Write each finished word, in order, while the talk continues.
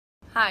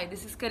Hi,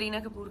 this is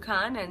Kareena Kapoor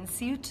Khan, and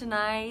see you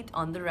tonight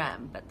on the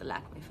ramp at the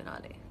Lakme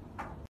finale.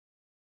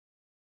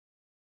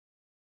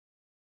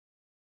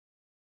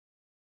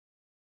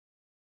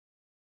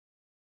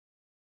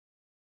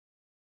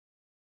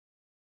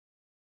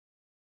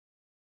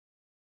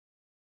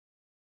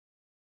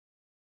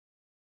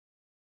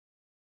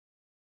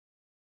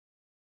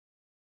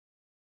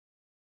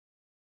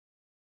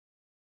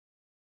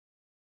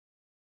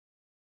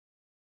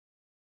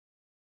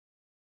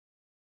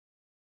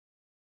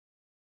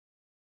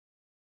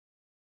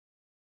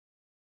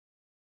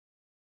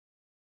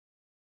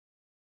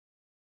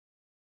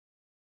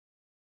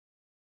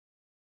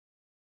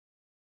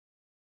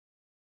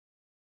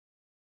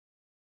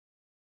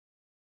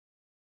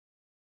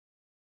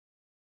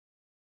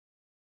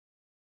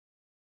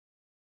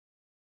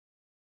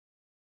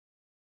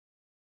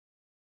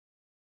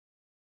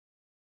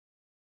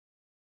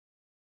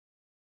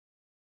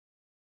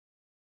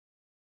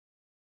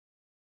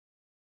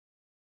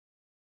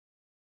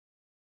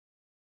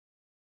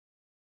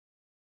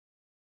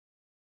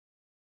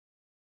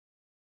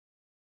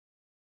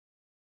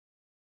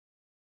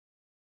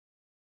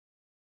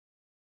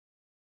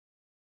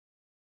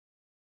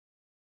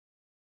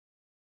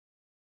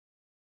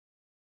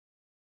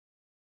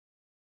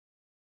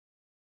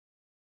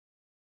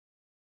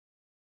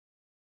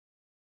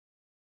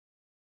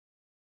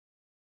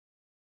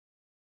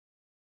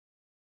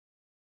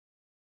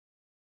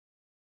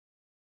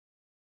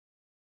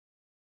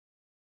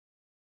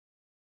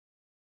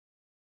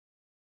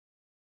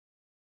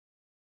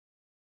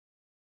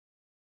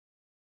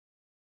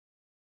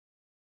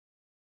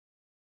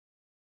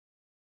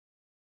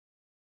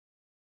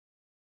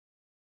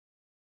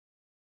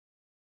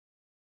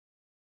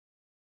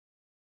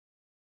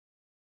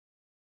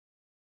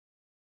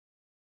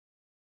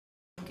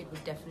 It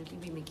would definitely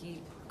be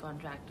Mickey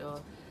Contractor.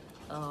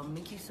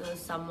 Mickey sir is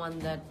someone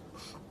that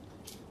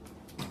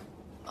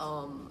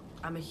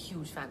I'm a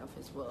huge fan of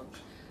his work,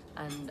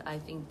 and I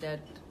think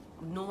that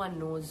no one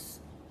knows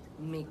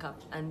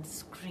makeup and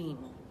screen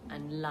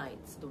and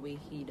lights the way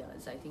he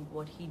does. I think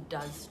what he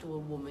does to a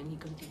woman, he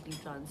completely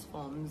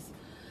transforms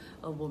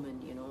a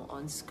woman, you know,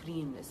 on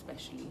screen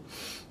especially.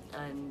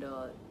 And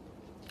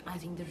I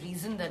think the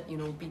reason that, you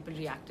know, people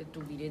reacted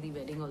to Veere the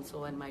Wedding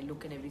also, and my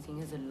look and everything,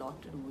 has a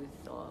lot to do with,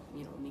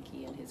 you know,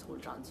 Mickey and his whole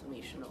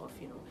transformation of,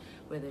 you know,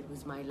 whether it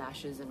was my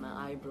lashes and my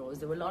eyebrows.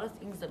 There were a lot of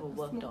things that were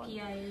worked on.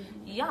 Eyes.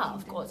 Yeah,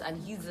 of course.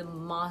 And he's a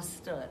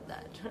master at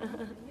that.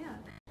 Yeah.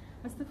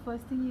 What's the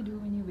first thing you do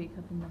when you wake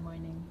up in the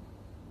morning?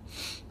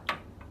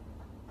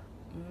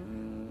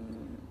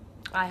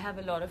 I have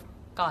a lot of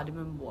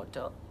cardamom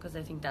water because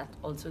I think that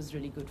also is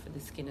really good for the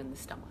skin and the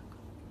stomach.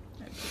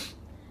 Okay.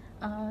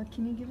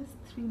 Can you give us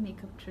 3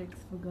 makeup tricks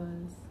for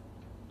girls?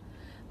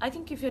 I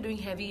think if you're doing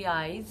heavy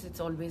eyes,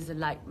 it's always a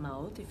light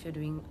mouth. If you're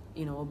doing,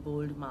 you know, a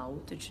bold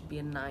mouth, it should be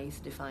a nice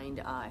defined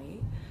eye.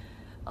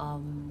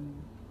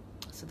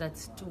 So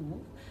that's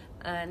 2.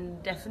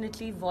 And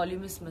definitely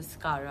voluminous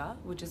mascara,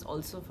 which is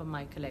also from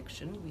my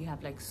collection. We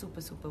have like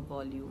super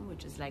volume,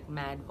 which is like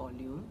mad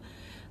volume.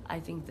 I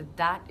think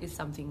that is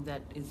something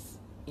that is,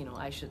 you know,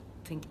 I should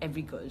think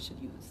every girl should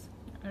use.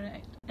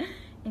 Alright.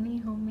 Any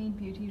homemade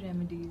beauty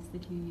remedies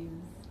that you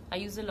use? I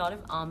use a lot of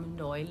almond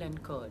oil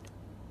and curd.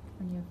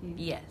 On your face?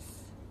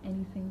 Yes.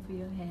 Anything for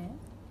your hair?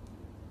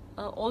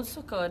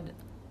 Also curd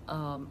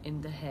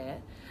in the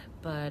hair,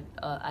 but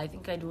I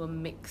think I do a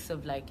mix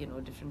of, like, you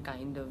know, different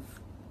kind of,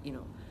 you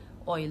know,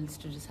 oils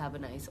to just have a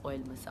nice oil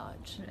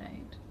massage.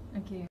 Right.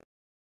 Okay.